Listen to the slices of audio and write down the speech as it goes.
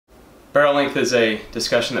Barrel length is a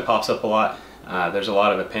discussion that pops up a lot. There's a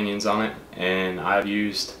lot of opinions on it, and I've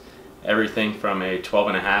used everything from a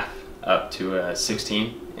 12.5 up to a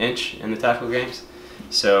 16-inch in the tactical games.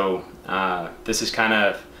 So this is kind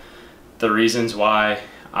of the reasons why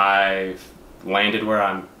I've landed where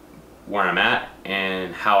I'm at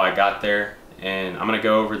and how I got there. And I'm going to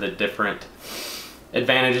go over the different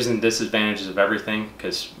advantages and disadvantages of everything,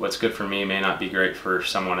 because what's good for me may not be great for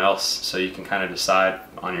someone else. So you can kind of decide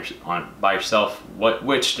by yourself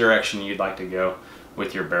which direction you'd like to go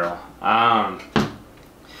with your barrel.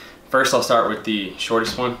 First, I'll start with the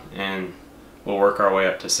shortest one, and we'll work our way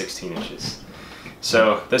up to 16 inches.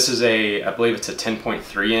 So this is I believe it's a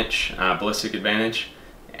 10.3 inch ballistic advantage,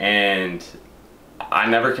 and I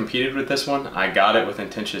never competed with this one. I got it with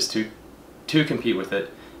intentions to compete with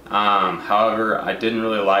it. However, I didn't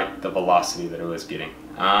really like the velocity that it was getting.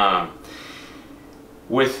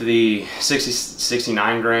 With the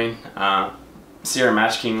 69 grain Sierra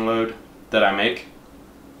Match King load that I make,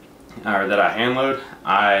 or that I hand load,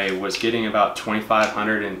 I was getting about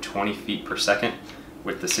 2,520 feet per second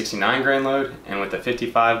with the 69 grain load, and with the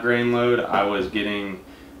 55 grain load, I was getting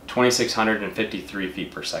 2,653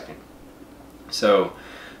 feet per second. So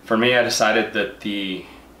for me, I decided that the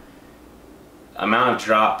amount of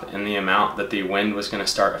drop and the amount that the wind was going to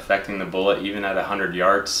start affecting the bullet even at 100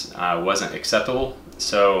 yards wasn't acceptable.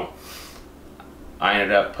 So I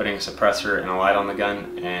ended up putting a suppressor and a light on the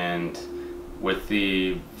gun, and with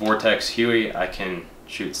the Vortex Huey I can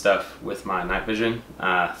shoot stuff with my night vision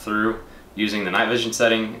through using the night vision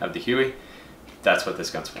setting of the Huey. That's what this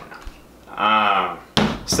gun's for now.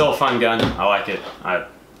 Still a fun gun. I like it. I'm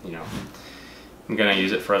gonna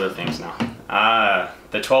use it for other things now.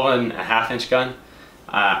 The 12.5 inch gun,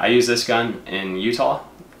 I used this gun in Utah,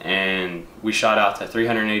 and we shot out to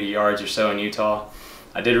 380 yards or so in Utah.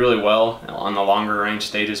 I did really well on the longer range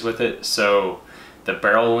stages with it, so the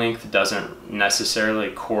barrel length doesn't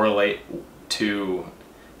necessarily correlate to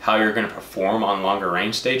how you're going to perform on longer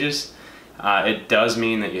range stages. It does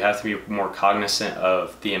mean that you have to be more cognizant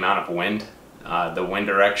of the amount of wind, the wind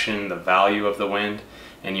direction, the value of the wind,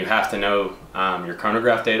 and you have to know your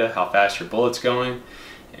chronograph data, how fast your bullet's going,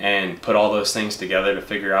 and put all those things together to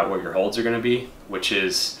figure out what your holds are going to be, which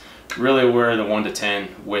is really where the 1 to 10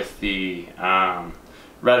 with the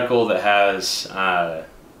reticle that has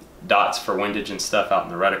dots for windage and stuff out in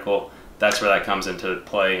the reticle, that's where that comes into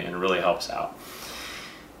play and really helps out.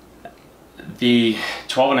 The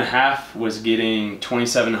 12.5 was getting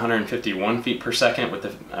 2,751 feet per second with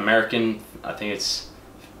the American, I think it's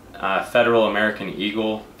Federal American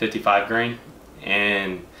Eagle 55 grain,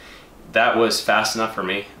 and that was fast enough for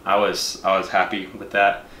me. I was happy with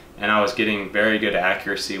that, and I was getting very good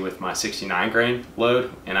accuracy with my 69 grain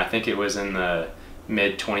load, and I think it was in the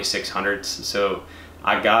mid 2600s. So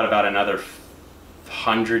I got about another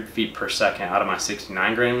 100 feet per second out of my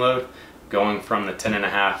 69 grain load, going from the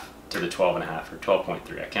 10.5 to the 12.5 or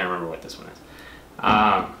 12.3. I can't remember what this one is.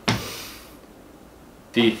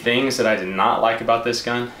 The things that I did not like about this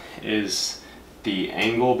gun is the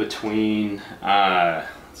angle between, let's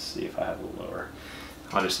see if I have a lower,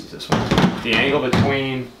 I'll just use this one. The angle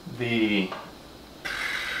between the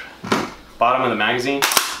bottom of the magazine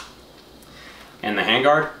and the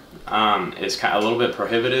handguard is kind of a little bit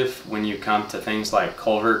prohibitive when you come to things like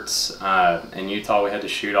culverts. In Utah, we had to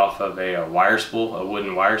shoot off of a wire spool, a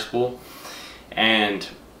wooden wire spool, and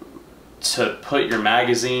to put your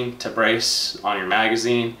magazine to brace on your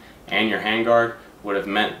magazine and your handguard would have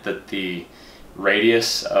meant that the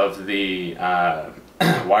radius of the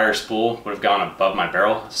wire spool would have gone above my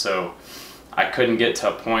barrel, so I couldn't get to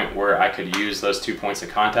a point where I could use those 2 points of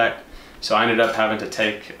contact. So I ended up having to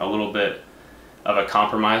take a little bit of a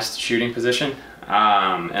compromised shooting position, and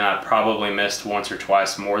I probably missed once or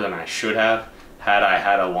twice more than I should have had I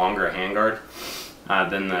had a longer handguard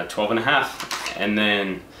than the 12.5. And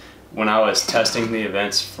then when I was testing the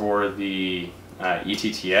events for the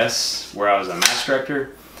ETTS, where I was a match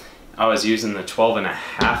director, I was using the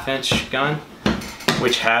 12.5 inch gun,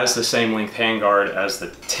 which has the same length handguard as the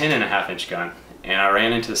 10.5 inch gun, and I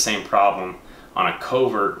ran into the same problem on a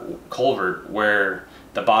culvert where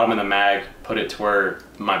the bottom of the mag put it to where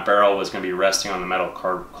my barrel was going to be resting on the metal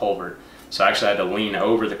culvert. So I actually had to lean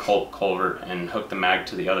over the culvert and hook the mag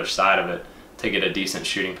to the other side of it to get a decent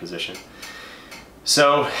shooting position.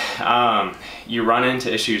 So you run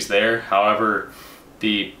into issues there. However,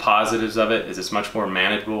 the positives of it is it's much more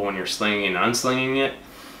manageable when you're slinging and unslinging it.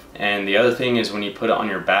 And the other thing is when you put it on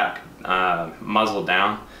your back, muzzle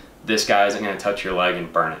down, this guy isn't going to touch your leg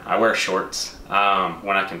and burn it. I wear shorts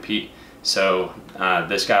when I compete, So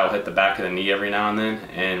this guy will hit the back of the knee every now and then,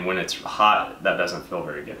 and when it's hot, that doesn't feel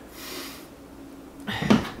very good.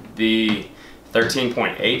 The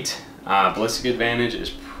 13.8 ballistic advantage is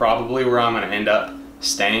probably where I'm going to end up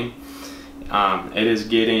staying. It is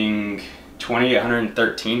getting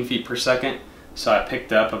 2,813 feet per second, so I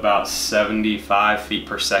picked up about 75 feet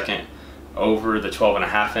per second over the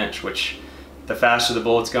 12.5 inch, which the faster the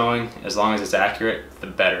bullet's going, as long as it's accurate, the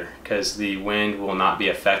better, because the wind will not be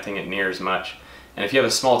affecting it near as much. And if you have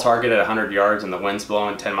a small target at 100 yards and the wind's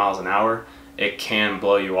blowing 10 miles an hour, it can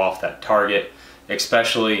blow you off that target,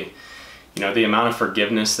 especially, you know, the amount of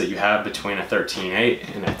forgiveness that you have between a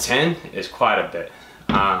 13.8 and a 10 is quite a bit.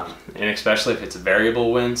 And especially if it's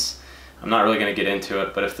variable winds. I'm not really going to get into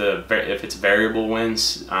it, but if it's variable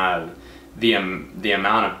winds, the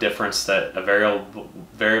amount of difference that a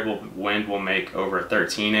variable wind will make over a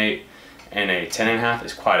 13.8 and a 10.5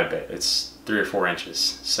 is quite a bit. It's 3 or 4 inches.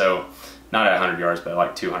 So not at 100 yards, but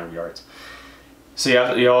like 200 yards.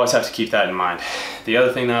 So you always have to keep that in mind. The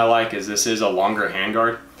other thing that I like is this is a longer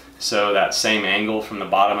handguard. So that same angle from the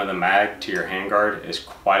bottom of the mag to your handguard is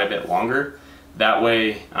quite a bit longer. That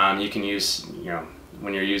way you can use, you know,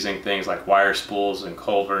 when you're using things like wire spools and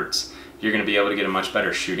culverts, you're going to be able to get a much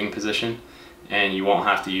better shooting position, and you won't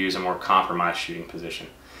have to use a more compromised shooting position.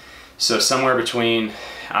 So somewhere between,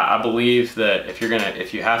 I believe that if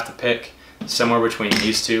you have to pick somewhere between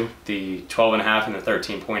these two, the 12.5 and the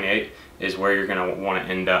 13.8 is where you're going to want to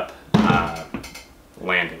end up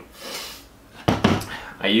landing.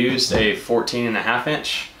 I used a 14.5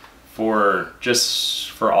 inch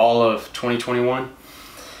for all of 2021.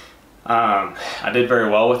 I did very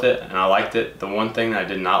well with it and I liked it. The one thing that I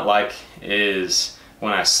did not like is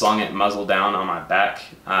when I slung it muzzle down on my back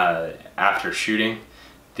after shooting,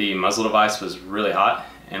 the muzzle device was really hot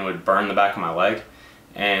and would burn the back of my leg,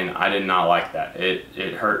 and I did not like that.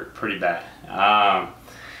 It hurt pretty bad.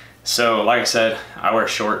 So like I said, I wear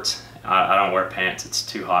shorts. I don't wear pants. It's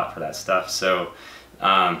too hot for that stuff. So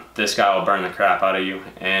this guy will burn the crap out of you.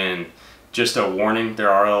 And just a warning, there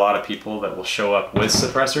are a lot of people that will show up with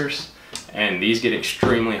suppressors, and these get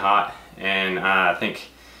extremely hot. And I think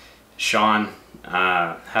Sean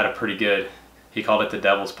had a pretty good, he called it the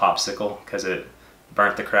devil's popsicle, because it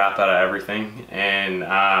burnt the crap out of everything. And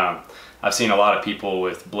I've seen a lot of people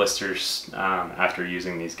with blisters after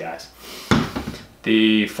using these guys.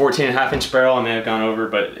 The 14.5 inch barrel I may have gone over,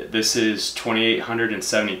 but this is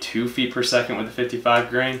 2,872 feet per second with a 55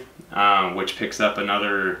 grain, which picks up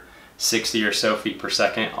another 60 or so feet per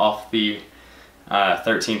second off the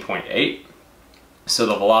 13.8. So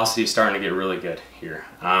the velocity is starting to get really good here.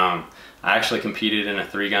 I actually competed in a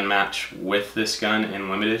 3-gun match with this gun in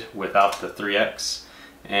limited without the 3X,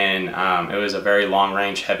 and it was a very long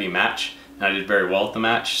range heavy match, and I did very well at the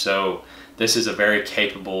match. So this is a very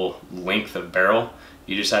capable length of barrel.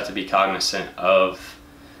 You just have to be cognizant of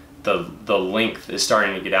the length is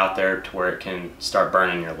starting to get out there to where it can start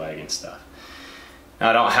burning your leg and stuff. Now,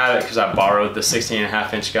 I don't have it because I borrowed the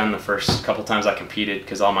 16.5 inch gun the first couple times I competed,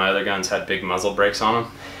 because all my other guns had big muzzle brakes on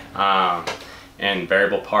them and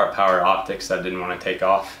variable power optics that I didn't want to take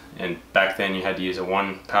off. And back then you had to use a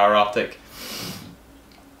 1 power optic.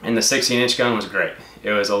 And the 16 inch gun was great. It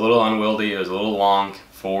was a little unwieldy, it was a little long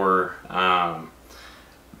for how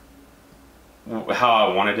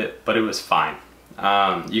I wanted it, but it was fine.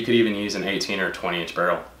 You could even use an 18 or 20 inch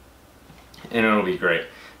barrel and it'll be great.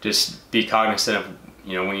 Just be cognizant of,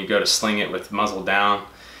 you know, when you go to sling it with muzzle down,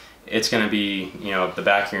 it's going to be, you know, the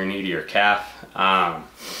back of your knee to your calf,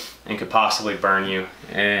 and could possibly burn you,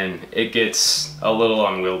 and it gets a little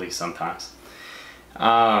unwieldy sometimes.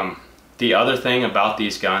 The other thing about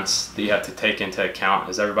these guns that you have to take into account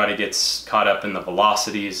is everybody gets caught up in the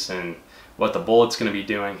velocities and what the bullet's going to be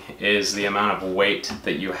doing is the amount of weight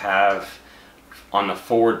that you have on the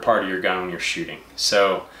forward part of your gun when you're shooting.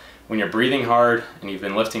 So when you're breathing hard and you've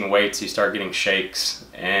been lifting weights, you start getting shakes,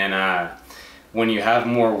 and when you have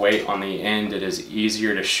more weight on the end, it is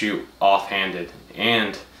easier to shoot offhanded.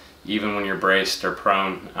 And even when you're braced or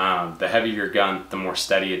prone, the heavier your gun, the more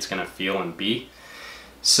steady it's going to feel and be.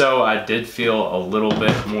 So I did feel a little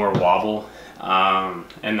bit more wobble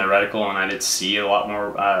in the reticle, and I did see a lot more,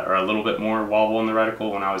 or a little bit more wobble in the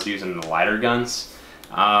reticle when I was using the lighter guns.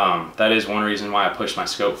 That is one reason why I pushed my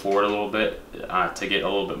scope forward a little bit, to get a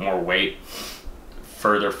little bit more weight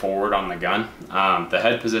further forward on the gun. The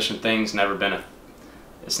head position thing's never been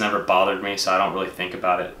it's never bothered me, so I don't really think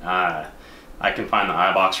about it. I can find the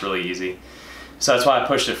eye box really easy, so that's why I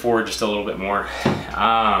pushed it forward just a little bit more.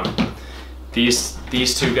 These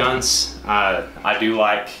two guns, I do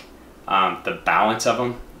like the balance of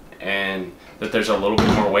them, and that there's a little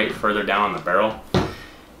bit more weight further down on the barrel.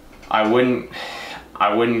 I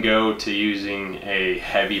wouldn't go to using a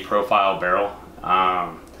heavy profile barrel,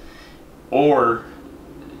 or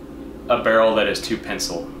a barrel that is too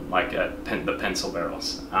pencil, like the pencil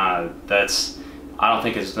barrels. I don't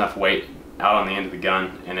think it's enough weight out on the end of the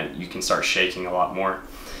gun, and you can start shaking a lot more,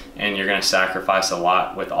 and you're going to sacrifice a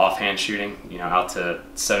lot with offhand shooting. You know, out to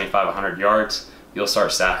 75, 100 yards, you'll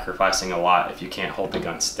start sacrificing a lot if you can't hold the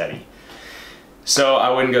gun steady. So I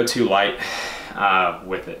wouldn't go too light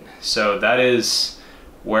with it. So that is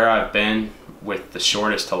where I've been with the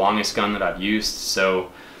shortest to longest gun that I've used.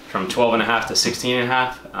 So from 12.5 to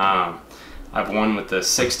 16.5, I've won with the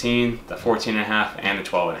 16, the 14.5, and the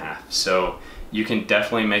 12.5. So you can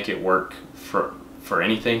definitely make it work for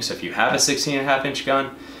anything. So if you have a 16.5 inch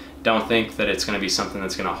gun, don't think that it's going to be something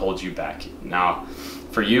that's going to hold you back. Now,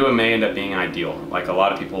 for you, it may end up being ideal. Like, a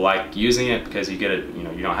lot of people like using it because you get it, you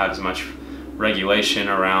know, you don't have as much regulation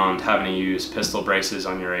around having to use pistol braces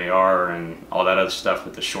on your AR and all that other stuff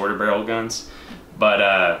with the shorter barrel guns.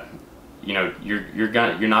 But you know, you're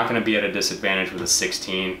not going to be at a disadvantage with a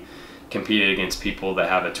 16 competed against people that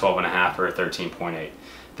have a 12.5 or a 13.8.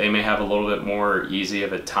 They may have a little bit more easy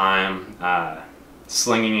of a time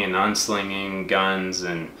slinging and unslinging guns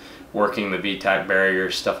and working the VTAC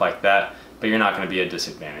barriers, stuff like that, but you're not going to be at a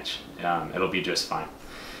disadvantage. It'll be just fine.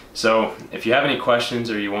 So if you have any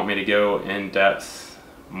questions or you want me to go in depth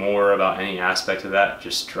more about any aspect of that,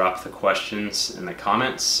 just drop the questions in the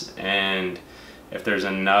comments, and if there's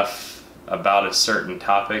enough about a certain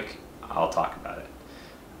topic, I'll talk about it.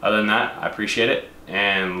 Other than that, I appreciate it,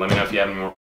 and let me know if you have any more